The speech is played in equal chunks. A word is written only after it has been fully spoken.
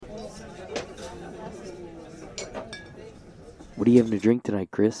What are you having to drink tonight,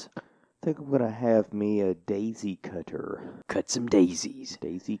 Chris? I think I'm gonna have me a daisy cutter. Cut some daisies.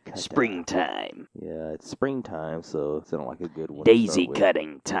 Daisy cutter. Springtime. Yeah, it's springtime, so it sounded like a good one. Daisy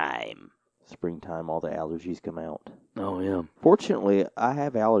cutting time. Springtime, all the allergies come out. Oh, yeah. Fortunately, I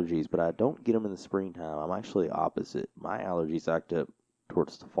have allergies, but I don't get them in the springtime. I'm actually opposite. My allergies act up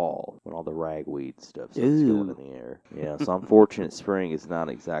towards the fall when all the ragweed stuff starts going in the air. Yeah, so I'm fortunate spring is not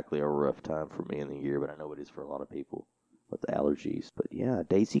exactly a rough time for me in the year, but I know it is for a lot of people with the allergies. But yeah,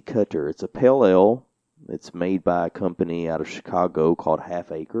 Daisy Cutter. It's a pale ale. It's made by a company out of Chicago called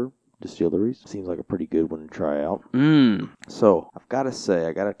Half Acre Distilleries. Seems like a pretty good one to try out. So I've got to say,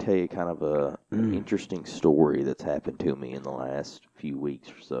 I got to tell you kind of an interesting story that's happened to me in the last few weeks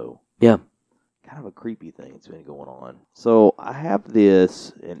or so. Yeah. Kind of a creepy thing that's been going on. So I have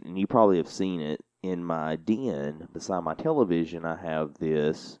this, and you probably have seen it, in my den beside my television. I have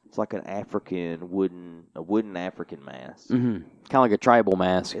this. It's like an wooden African mask. Mm-hmm. Kind of like a tribal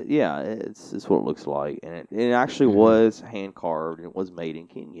mask. Yeah, it's what it looks like, and it actually was hand carved, and it was made in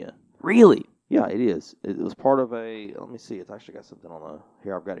Kenya. Really? Yeah, it is. It was part of a. Let me see. It's actually got something on the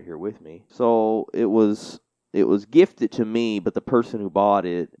here. I've got it here with me. So it was gifted to me, but the person who bought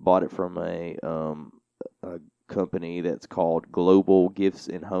it from a company that's called Global Gifts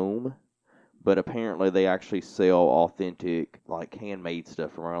and Home. But apparently they actually sell authentic, like, handmade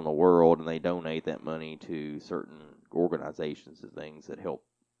stuff from around the world, and they donate that money to certain organizations and things that help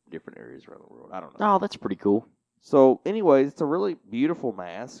different areas around the world. I don't know. Oh, that's pretty cool. So, anyways, it's a really beautiful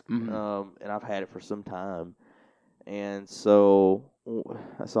mask, and I've had it for some time. And so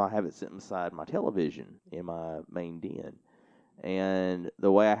I have it sitting beside my television in my main den. And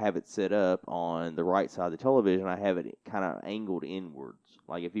the way I have it set up on the right side of the television, I have it kind of angled inwards.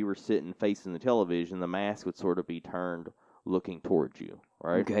 Like if you were sitting facing the television, the mask would sort of be turned looking towards you,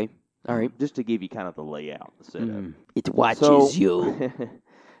 right? Okay. All right. Just to give you kind of the layout, the setup. It watches you.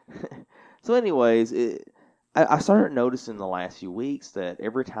 So anyways, I started noticing the last few weeks that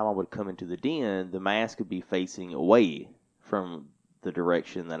every time I would come into the den, the mask would be facing away from the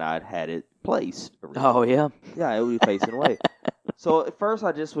direction that I'd had it placed. Oh, yeah? Yeah, it would be facing away. So at first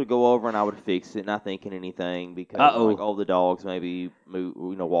I just would go over and I would fix it, not thinking anything, because like, the dogs maybe move,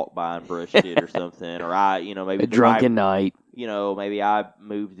 walked by and brushed it or something, or I, maybe a drunken night. Maybe I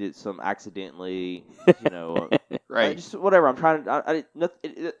moved it accidentally, right? Just whatever. I'm trying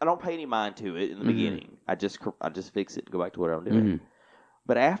to. I don't pay any mind to it in the beginning. I just fix it and go back to what I'm doing.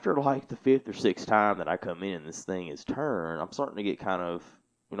 But after like the 5th or 6th time that I come in, this thing is turned. I'm starting to get kind of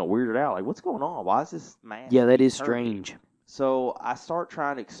weirded out. Like, what's going on? Why is this mask? Yeah, that is turning? Strange. So I start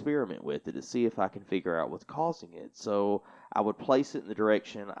trying to experiment with it to see if I can figure out what's causing it. So I would place it in the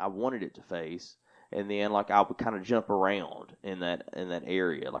direction I wanted it to face, and then like I would kind of jump around in that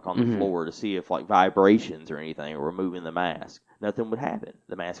area, like on the floor, to see if like vibrations or anything were moving the mask. Nothing would happen.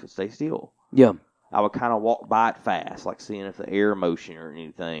 The mask would stay still. Yeah. I would kind of walk by it fast, like seeing if the air motion or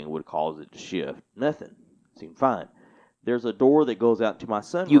anything would cause it to shift. Nothing. Seemed fine. There's a door that goes out to my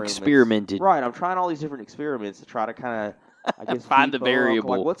sunroom. You experimented. Right. I'm trying all these different experiments to try to kind of, I guess, find the variable.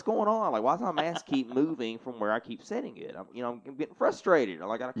 Like, what's going on? Like, why does my mask keep moving from where I keep setting it? I'm getting frustrated.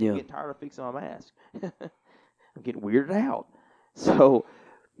 I keep getting tired of fixing my mask. I'm getting weirded out. So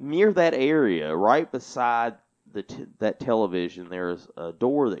near that area, right beside that television, there's a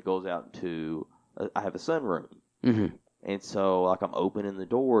door that goes out to. I have a sunroom. And so, like, I'm opening the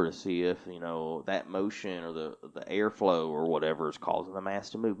door to see if, that motion or the airflow or whatever is causing the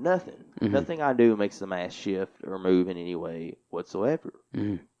mask to move. Nothing. Nothing I do makes the mask shift or move in any way whatsoever.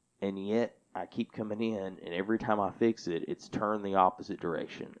 And yet, I keep coming in, and every time I fix it, it's turned the opposite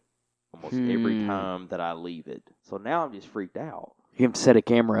direction. Almost every time that I leave it. So now I'm just freaked out. You have to set a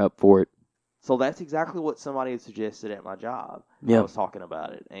camera up for it. So that's exactly what somebody had suggested at my job. Yeah. I was talking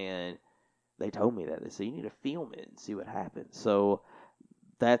about it, and they told me that. They said, you need to film it and see what happens. So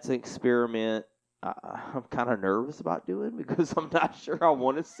that's an experiment I'm kind of nervous about doing because I'm not sure I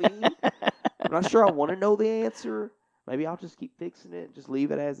want to see. I'm not sure I want to know the answer. Maybe I'll just keep fixing it and just leave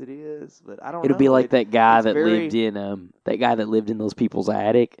it as it is. But I don't know. It'll be like that guy that lived in those people's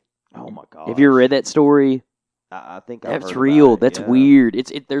attic. Oh, my God. Have you ever read that story? I think I've that's heard real. About it, that's weird.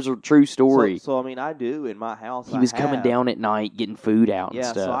 There's a true story. So I mean, I do in my house. He was coming down at night getting food out and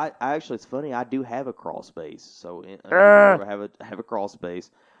stuff. Yeah, so I actually, it's funny. I do have a crawl space. So I have a crawl space,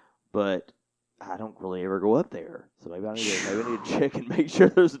 but I don't really ever go up there. So maybe I need to check and make sure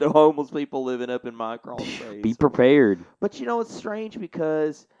there's no homeless people living up in my crawl space. Be prepared. But it's strange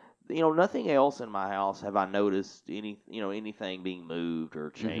because nothing else in my house have I noticed anything being moved or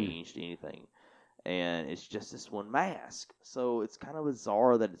changed, anything. And it's just this one mask. So it's kind of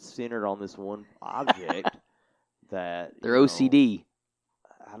bizarre that it's centered on this one object that They're OCD.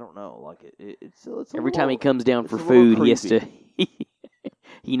 I don't know. Like it's every time he comes down for food, he has to.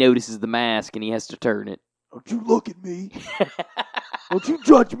 He notices the mask and he has to turn it. Don't you look at me. Don't you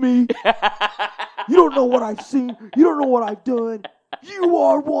judge me. You don't know what I've seen. You don't know what I've done. You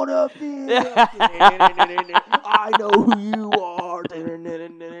are one of them. I know who you are.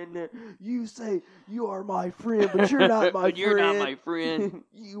 You say you are my friend, but you're not my friend. You're not my friend.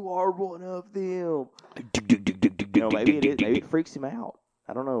 You are one of them. Maybe it freaks him out.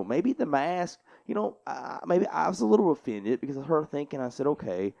 I don't know. Maybe the mask, maybe I was a little offended because I started thinking, I said,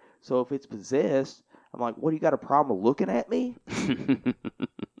 okay, so if it's possessed, I'm like, what, you got a problem looking at me?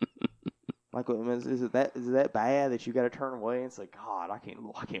 Like, is it that bad that you got to turn away and say, God, I can't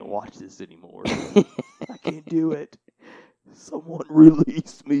watch this anymore. I can't do it. Someone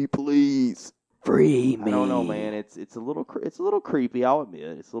release me, please. Free me. I don't know, man. It's a little creepy. I'll admit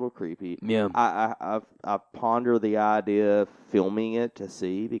it's a little creepy. Yeah. I ponder the idea of filming it to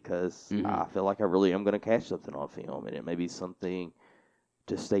see because I feel like I really am going to catch something on film, and it may be something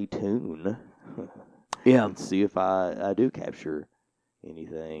to stay tuned. Yeah. And see if I do capture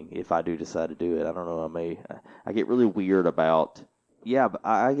anything. If I do decide to do it, I don't know. I get really weird about. Yeah, but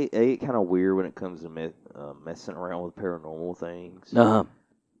I get kind of weird when it comes to messing around with paranormal things.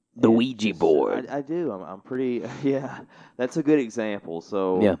 The Ouija board. I do. I'm pretty. Yeah, that's a good example.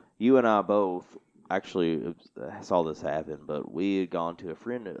 So yeah. You and I both actually saw this happen, but we had gone to a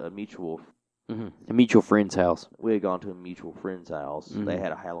mutual friend's house. We had gone to a mutual friend's house. They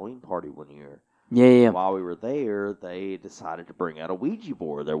had a Halloween party one year. Yeah. While we were there, they decided to bring out a Ouija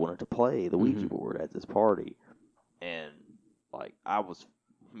board. They wanted to play the Ouija board at this party, and like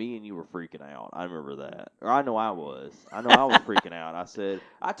me and you were freaking out. I remember that. Or I know I was freaking out.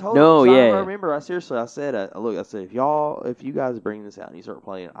 I told him. I remember. I said, look, I said, if you guys bring this out and you start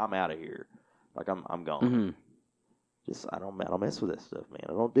playing, I'm out of here. Like I'm gone. Just I don't mess with that stuff, man.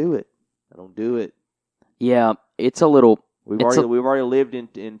 I don't do it. Yeah, it's a little. We've already lived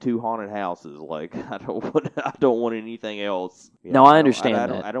in two haunted houses. Like I don't want anything else. No, I understand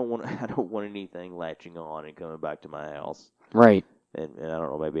that. I don't want anything latching on and coming back to my house. Right. And I don't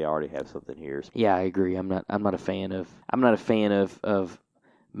know, maybe I already have something here. Yeah, I agree. I'm not a fan of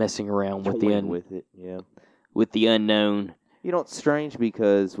messing around with with the unknown. It's strange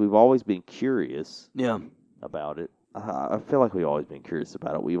because we've always been curious. Yeah. About it. I feel like we've always been curious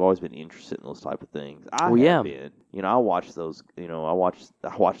about it. We've always been interested in those type of things. I have been. I watch those. I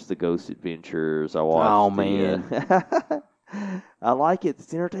watch the Ghost Adventures. I watch. Oh man. I like it.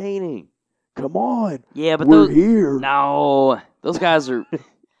 It's entertaining. Come on. Yeah, but we're here. No, those guys are.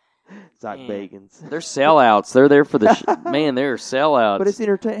 Zach Bagans. They're sellouts. They're there for the man. They're sellouts. But it's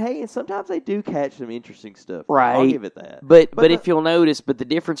entertaining. Hey, and sometimes they do catch some interesting stuff. Right. I'll give it that. But if you'll notice, the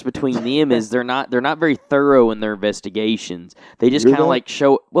difference between them is they're not very thorough in their investigations. They just kind of like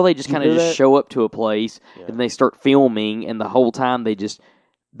show. Well, they just kind of just show up to a place and they start filming, and the whole time they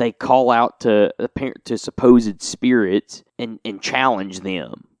call out to supposed spirits and challenge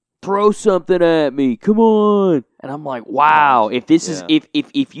them. Throw something at me, come on! And I'm like, wow, if this is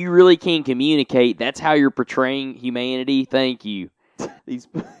if you really can communicate, that's how you're portraying humanity. Thank you.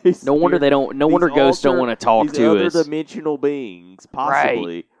 No wonder ghosts don't want to talk to us. Other dimensional beings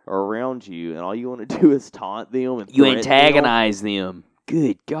possibly are around you, and all you want to do is taunt them and you antagonize them.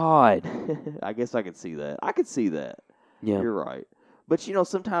 Good God! I guess I could see that. Yeah, you're right. But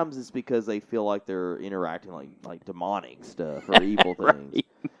sometimes it's because they feel like they're interacting like demonic stuff or evil things. Right.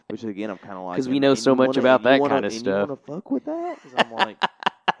 Which again, I'm kind of like because we know so much about that kind of stuff. You want to fuck with that? Because I'm like,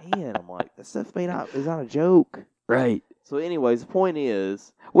 that stuff is not a joke. Right. So, anyways, the point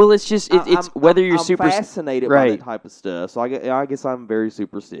is, well, it's just it's whether you're I'm fascinated by that type of stuff. So I guess I'm very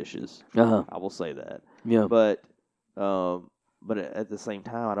superstitious. I will say that. Yeah. But at the same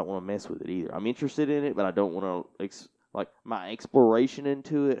time, I don't want to mess with it either. I'm interested in it, but I don't want to my exploration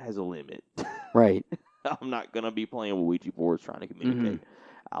into it has a limit. Right. I'm not gonna be playing with Ouija boards trying to communicate.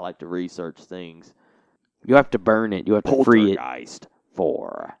 I like to research things. You have to burn it. You have to free it.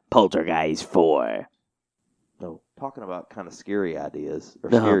 Poltergeist 4. No, talking about kind of scary ideas or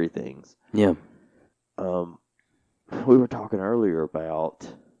scary things. Yeah. We were talking earlier about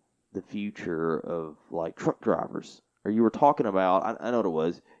the future of truck drivers. Or you were talking about, I know what it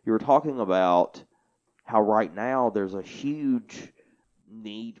was. You were talking about how right now there's a huge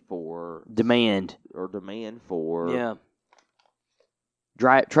need for demand for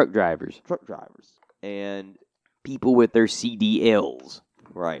truck drivers and people with their CDLs.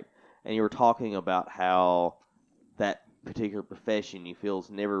 Right. And you were talking about how that particular profession you feel is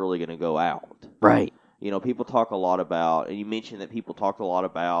never really going to go out. Right. People talk a lot about, and you mentioned that people talk a lot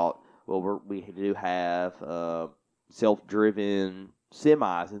about, well, we do have self-driven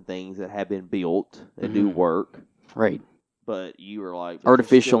semis and things that have been built and do work. Right. But you were like...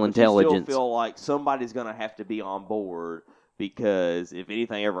 Artificial intelligence. You still feel like somebody's going to have to be on board because if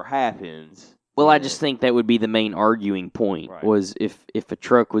anything ever happens... Well, I just think that would be the main arguing point, was if a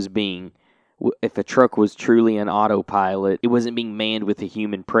truck was truly an autopilot, it wasn't being manned with a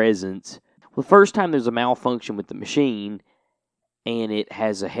human presence. Well, the first time there's a malfunction with the machine and it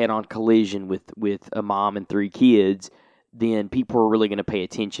has a head-on collision with a mom and 3 kids, then people are really going to pay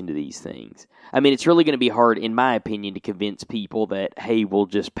attention to these things. I mean, it's really going to be hard, in my opinion, to convince people that, hey, we'll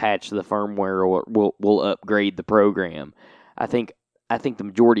just patch the firmware or we'll upgrade the program. I think the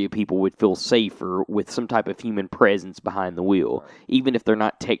majority of people would feel safer with some type of human presence behind the wheel. Even if they're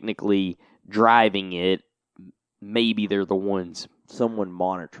not technically driving it, maybe they're the ones. Someone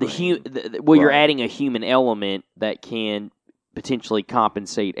monitoring. You're adding a human element that can potentially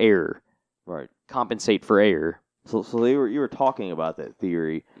compensate error. Right. Compensate for error. So you were talking about that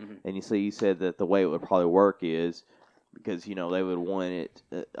theory, and you said that the way it would probably work is because they would want it.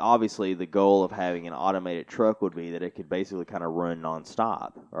 Obviously, the goal of having an automated truck would be that it could basically kind of run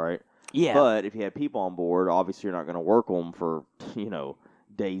nonstop, right? Yeah. But if you have people on board, obviously you're not going to work them for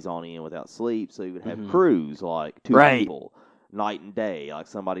days on end without sleep. So you would have crews like 2 people. Night and day, like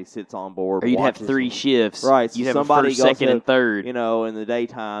somebody sits on board. Or you'd have 3 shifts. Right. So you'd have somebody first, second, and third. In the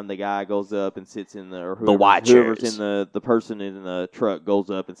daytime, the guy goes up and sits in the watchers. Whoever's in the person in the truck goes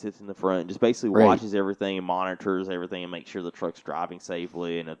up and sits in the front and just basically watches everything and monitors everything and makes sure the truck's driving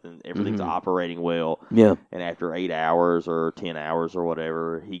safely and everything's operating well. Yeah. And after 8 hours or 10 hours or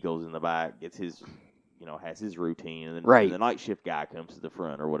whatever, he goes in the back, gets his, has his routine, and then the night shift guy comes to the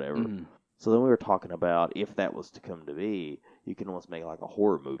front or whatever. So then we were talking about if that was to come to be, you can almost make like a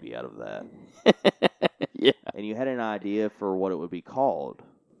horror movie out of that. Yeah. And you had an idea for what it would be called.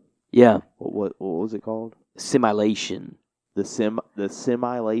 Yeah. What was it called? Simulation. The simulation.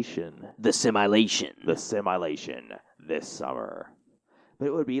 The simulation. The simulation this summer. But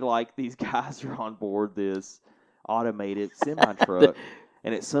it would be like these guys are on board this automated semi-truck,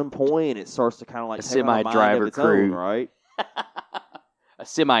 and at some point it starts to kind of like a semi-driver crew, right? A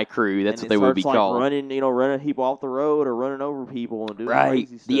semi-crew, that's what they would be called. Running people off the road or running over people and doing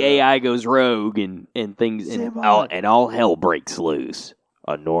crazy stuff. The AI goes rogue and things, and all hell breaks loose.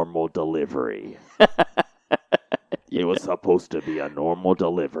 A normal delivery. It was supposed to be a normal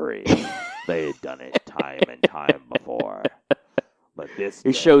delivery. They had done it time and time before. But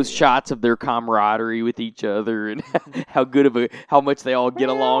it shows shots of their camaraderie with each other and how much they all get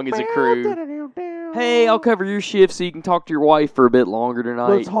along as a crew. Hey, I'll cover your shift so you can talk to your wife for a bit longer tonight.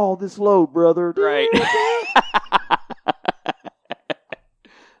 Let's haul this load, brother. Right.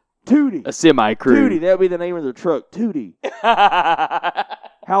 Tootie. A semi-crew. Tootie, that'd be the name of the truck. Tootie.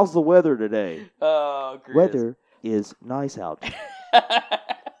 How's the weather today? Oh, Chris. Weather is nice out.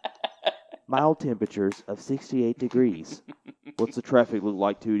 Mild temperatures of 68 degrees. What's the traffic look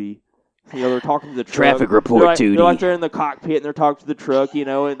like, Tootie? They're talking to the truck. Traffic report, Tootie. They're like they're in the cockpit and they're talking to the truck, and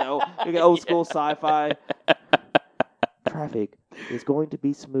old school sci-fi. Traffic is going to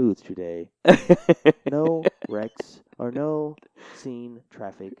be smooth today. No wrecks or no scene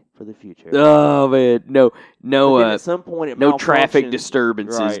traffic for the future. Oh man, no. At some point, no traffic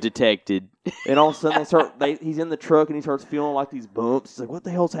disturbances detected. And all of a sudden, he's in the truck and he starts feeling like these bumps. He's like, "What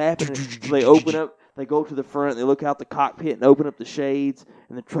the hell's happening?" So they open up. They go to the front, they look out the cockpit and open up the shades,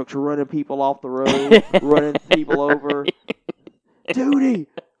 and the trucks are running people off the road, running people over. Tootie,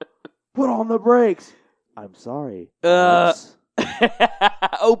 put on the brakes. I'm sorry.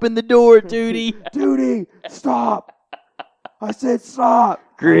 Open the door, Tootie. Tootie, stop. I said stop.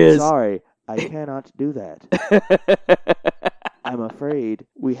 Chris. I'm sorry. I cannot do that. I'm afraid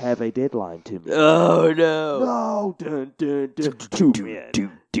we have a deadline to meet. Oh, no. No. Dun, dun, dun. 2 men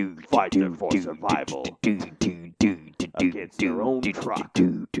fighting for survival against their own truck.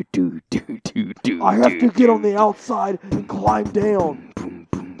 I have to get on the outside and climb down.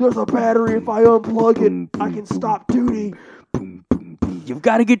 There's a battery. If I unplug it, I can stop Tootie. You've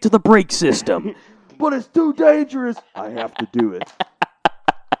got to get to the brake system. But it's too dangerous. I have to do it.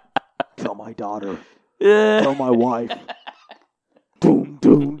 Tell my daughter. Tell my wife. Doom,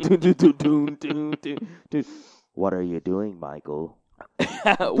 doom, doom, doom, doom, doom, doom, doom. What are you doing, Michael?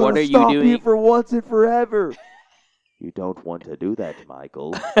 What are you doing? Stop you for once and forever. You don't want to do that,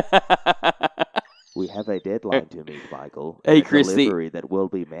 Michael. We have a deadline to meet, Michael. Hey, Chris, delivery that will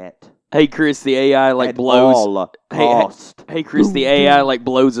be met. Hey, Chris, the AI at blows. All cost. Hey, Chris, the AI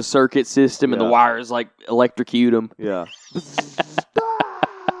blows a circuit system and the wires electrocute them. Yeah.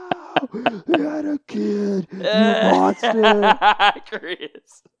 He had a kid, you monster.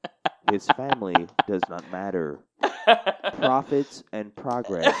 Chris. His family does not matter. Profits and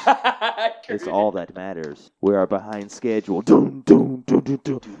progress. It's all that matters. We are behind schedule. Dun, dun, dun, dun,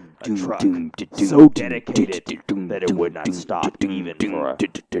 dun. A truck so dedicated that it would not stop even for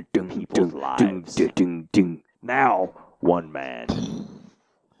people's lives. Now, one man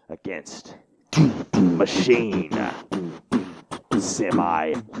against machine.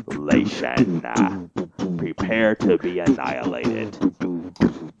 Simulation. Prepare to be annihilated.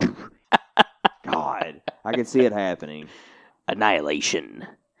 God, I can see it happening. Annihilation.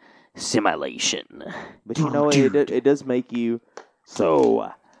 Simulation. But you know, it does make you...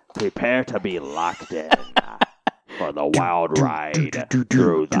 So, prepare to be locked in for the wild ride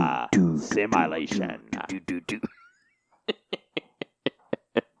through the simulation.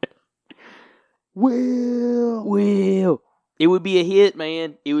 Will. It would be a hit,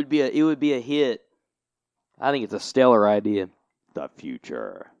 man. It would be a hit. I think it's a stellar idea. The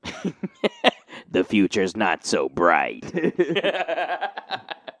future. The future's not so bright.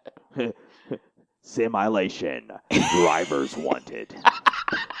 Simulation. Drivers wanted.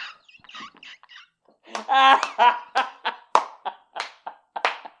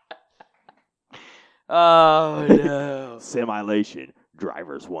 Oh, no. Simulation.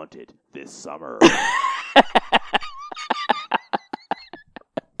 Drivers wanted this summer.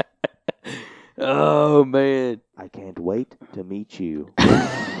 Oh, man. I can't wait to meet you.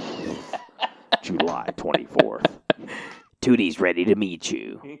 July 24th. Tootie's ready to meet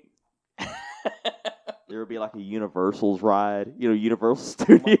you. There would be like a Universal's ride. You know, Universal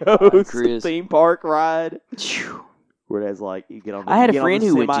Studios theme park ride. Where it has like, you get on the I had a friend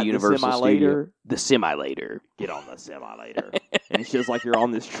who went to Universal Studios. The Simulator. Get on the Simulator. And it's just like you're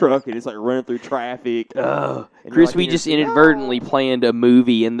on this truck and it's like running through traffic. Chris, like, we just inadvertently planned a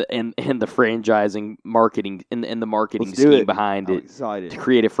movie and the franchising marketing and the marketing scheme behind it to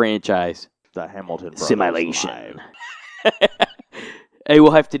create a franchise. The Hamilton Brothers Simulation. Hey,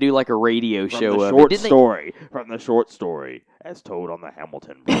 we'll have to do like a radio show of it. From the short story, as told on the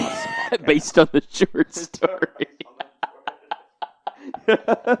Hamilton Brothers podcast. Based on the short story.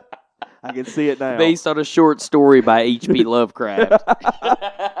 I can see it now. Based on a short story by H.P. Lovecraft.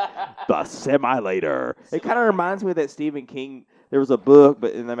 The Simulator. It kind of reminds me of that Stephen King. There was a book,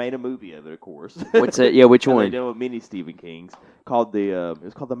 and they made a movie of it, of course. What's that? Yeah, which one? They did many Stephen Kings called it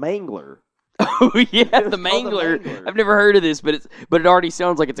was called The Mangler. Oh yeah, the Mangler. I've never heard of this, but it already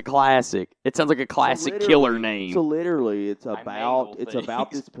sounds like it's a classic. It sounds like a classic killer name. So literally, it's about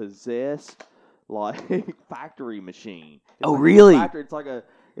this possessed like factory machine. Really?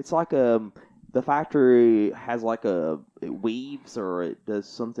 It's like the factory has like it weaves or it does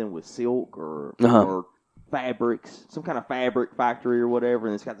something with silk or fabrics, some kind of fabric factory or whatever,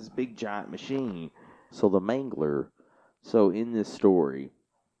 and it's got this big giant machine. So the Mangler. So in this story,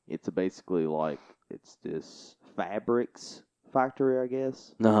 it's basically like it's this fabrics factory, I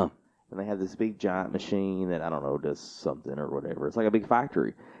guess. And they have this big giant machine that I don't know does something or whatever. It's like a big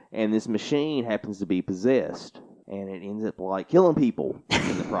factory, and this machine happens to be possessed. And it ends up like killing people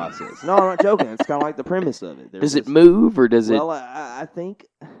in the process. No, I'm not joking. It's kind of like the premise of it. Does it move or does it? Well, I think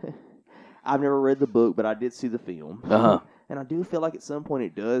I've never read the book, but I did see the film. And I do feel like at some point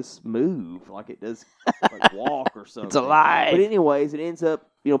it does move, like it does like walk or something. It's alive. But anyways, it ends up,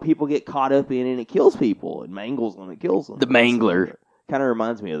 people get caught up in it and it kills people. And mangles them and kills them. The Mangler. Kind of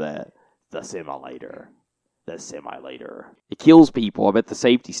reminds me of that. The Simulator. It kills people. I bet the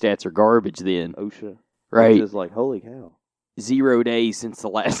safety stats are garbage then. OSHA. Right. It's just like, holy cow. 0 days since the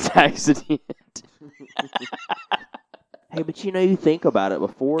last accident. Hey, but you think about it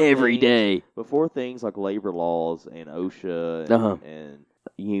before things like labor laws and OSHA and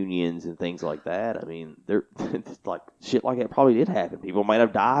unions and things like that. I mean, like shit like that probably did happen. People might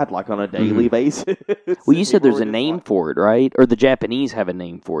have died like on a daily basis. Well, you said there's a name for it, right? Or the Japanese have a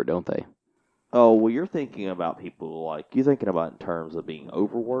name for it, don't they? Oh, well, you're thinking about people you're thinking about in terms of being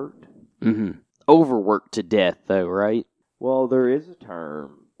overworked. Mm-hmm. Overworked to death, though, right? Well, there is a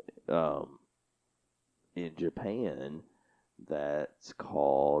term in Japan that's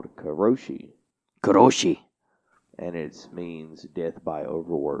called karoshi. Karoshi. And it means death by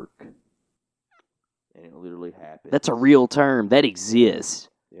overwork. And it literally happens. That's a real term. That exists.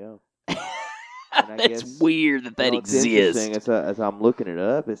 Yeah. That's weird that exists. As I'm looking it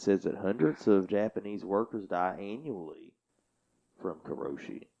up, it says that hundreds of Japanese workers die annually from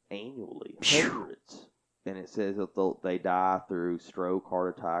karoshi. Annually. Hundreds. And it says that they die through stroke,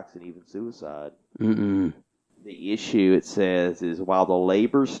 heart attacks, and even suicide. Mm-mm. The issue, it says, is while the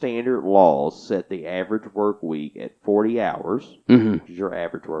labor standard laws set the average work week at 40 hours, which is your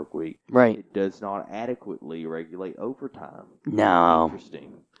average work week, right, it does not adequately regulate overtime. No.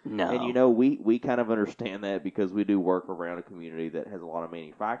 Interesting. No. And we kind of understand that because we do work around a community that has a lot of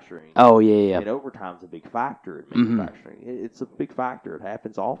manufacturing. Oh, yeah. And overtime's a big factor in manufacturing. Mm-hmm. It's a big factor. It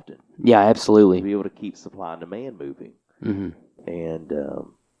happens often. Yeah, absolutely. To be able to keep supply and demand moving. Mm-hmm. And,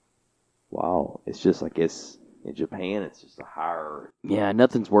 wow, it's just, I guess, in Japan, it's just a higher... Yeah,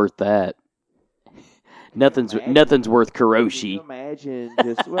 nothing's worth that. Nothing's worth Karoshi. Imagine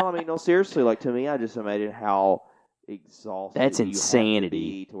just... Well, I mean, no, seriously, like, to me, I just imagine how exhausted that's insanity. You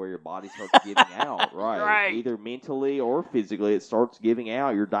have to be to where your body starts giving out, right? Either mentally or physically, it starts giving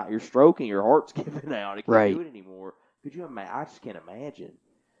out. You're stroking, your heart's giving out. It can't do it anymore. Could you imagine? I just can't imagine.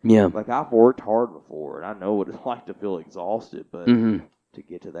 Yeah. Like, I've worked hard before, and I know what it's like to feel exhausted, but to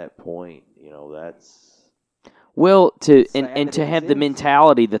get to that point, that's... Well, to have the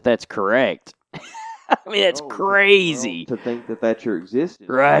mentality that's correct. I mean, that's crazy. To think that's your existence.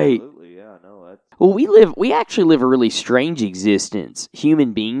 Right. Absolutely, yeah, no, that's... Well, we actually live a really strange existence.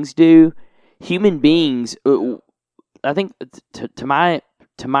 Human beings do. Human beings, I think, to my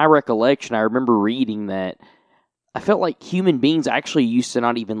recollection, I remember reading that I felt like human beings actually used to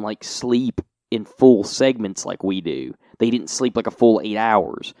not even, like, sleep in full segments like we do. They didn't sleep like a full 8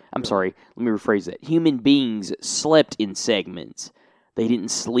 hours. I'm sorry, let me rephrase that. Human beings slept in segments. They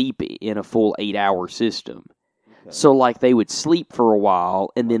didn't sleep in a full 8-hour system. Okay. So, like, they would sleep for a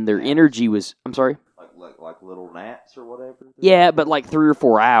while, and then their energy was... I'm sorry? Like little naps or whatever? Yeah, but like 3 or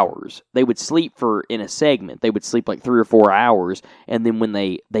 4 hours. They would sleep in a segment. They would sleep like 3 or 4 hours, and then when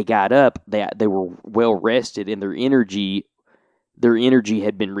they got up, they were well rested, and their energy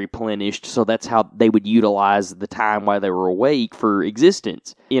had been replenished, so that's how they would utilize the time while they were awake for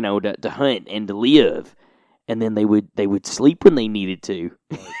existence, to hunt and to live. And then they would sleep when they needed to.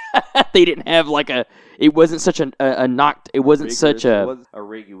 They didn't have it wasn't such a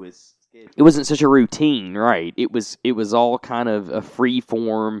rigorous schedule. It wasn't such a routine, right? It was all kind of a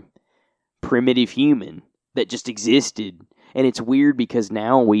free-form, primitive human that just existed. And it's weird because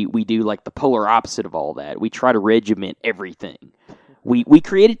now we do like the polar opposite of all that. We try to regiment everything. We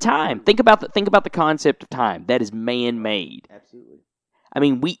created time. Think about the concept of time. That is man-made. Absolutely. I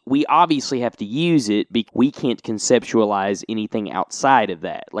mean, we obviously have to use it because we can't conceptualize anything outside of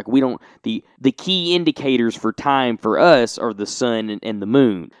that. Like, we don't... The key indicators for time for us are the sun and the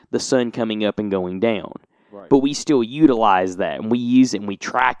moon. The sun coming up and going down. Right. But we still utilize that, and we use it, and we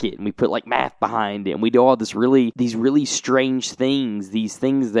track it, and we put, like, math behind it, and we do all these really strange things, these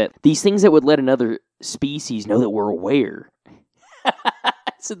things that would let another species know that we're aware.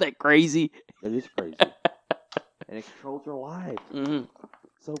 Isn't that crazy? It is crazy. And it controls our lives. Mm-hmm.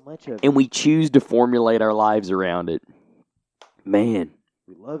 So much of it. And we choose to formulate our lives around it. Man.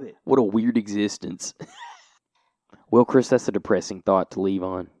 We love it. What a weird existence. Well, Chris, that's a depressing thought to leave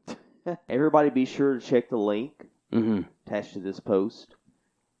on. Everybody be sure to check the link attached to this post.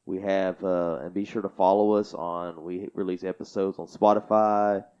 We have, and be sure to follow us we release episodes on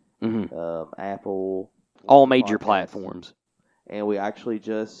Spotify, Apple. All major platforms. And we actually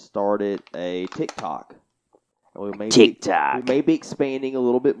just started a TikTok. We may be expanding a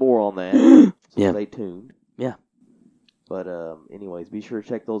little bit more on that. So stay tuned. Yeah. But anyways, be sure to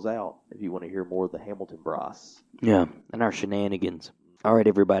check those out if you want to hear more of the Hamilton Brass. Yeah, and our shenanigans. All right,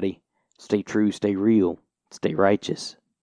 everybody. Stay true, stay real, stay righteous.